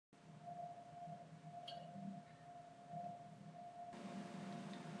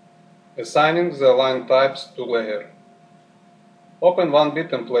Assigning the line types to layer. Open 1B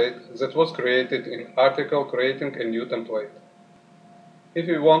template that was created in article Creating a New Template. If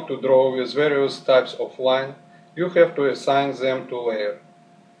you want to draw with various types of line, you have to assign them to layer.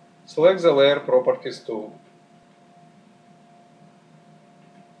 Select the Layer Properties tool.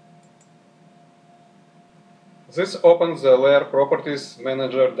 This opens the Layer Properties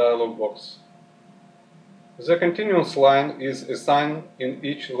Manager dialog box. The continuous line is assigned in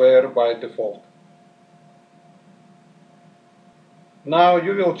each layer by default. Now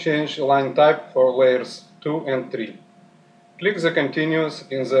you will change line type for layers 2 and 3. Click the continuous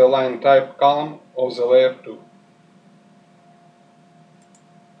in the line type column of the layer 2.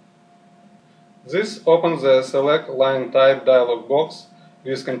 This opens the Select Line Type dialog box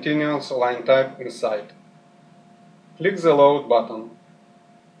with continuous line type inside. Click the Load button.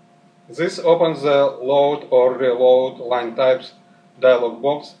 This opens the Load or Reload Line Types dialog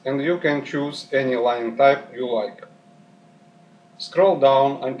box, and you can choose any line type you like. Scroll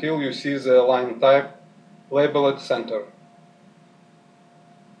down until you see the line type labeled Center.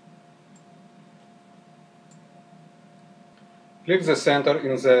 Click the Center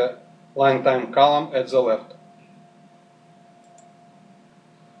in the line type column at the left.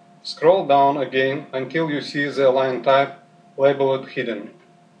 Scroll down again until you see the line type labeled Hidden.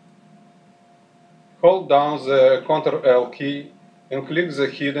 Hold down the Ctrl-L key and click the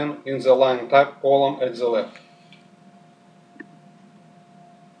Hidden in the line type column at the left.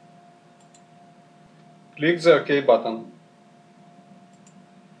 Click the OK button.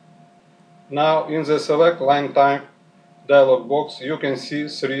 Now in the Select Line Type dialog box you can see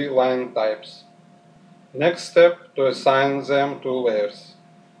 3 line types. Next step, to assign them to layers.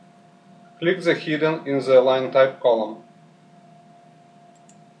 Click the Hidden in the line type column.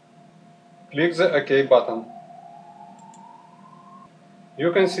 Click the OK button.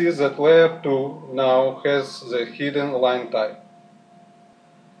 You can see that layer 2 now has the hidden line type.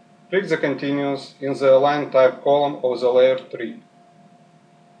 Click the Continuous in the line type column of the layer 3.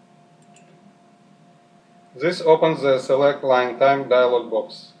 This opens the Select Line Type dialog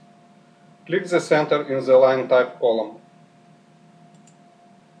box. Click the Center in the line type column.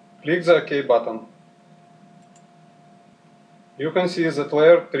 Click the OK button. You can see that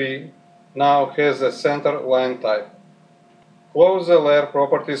layer 3 now has a center line type. Close the Layer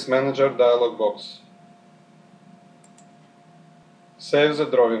Properties Manager dialog box. Save the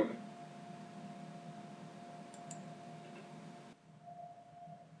drawing.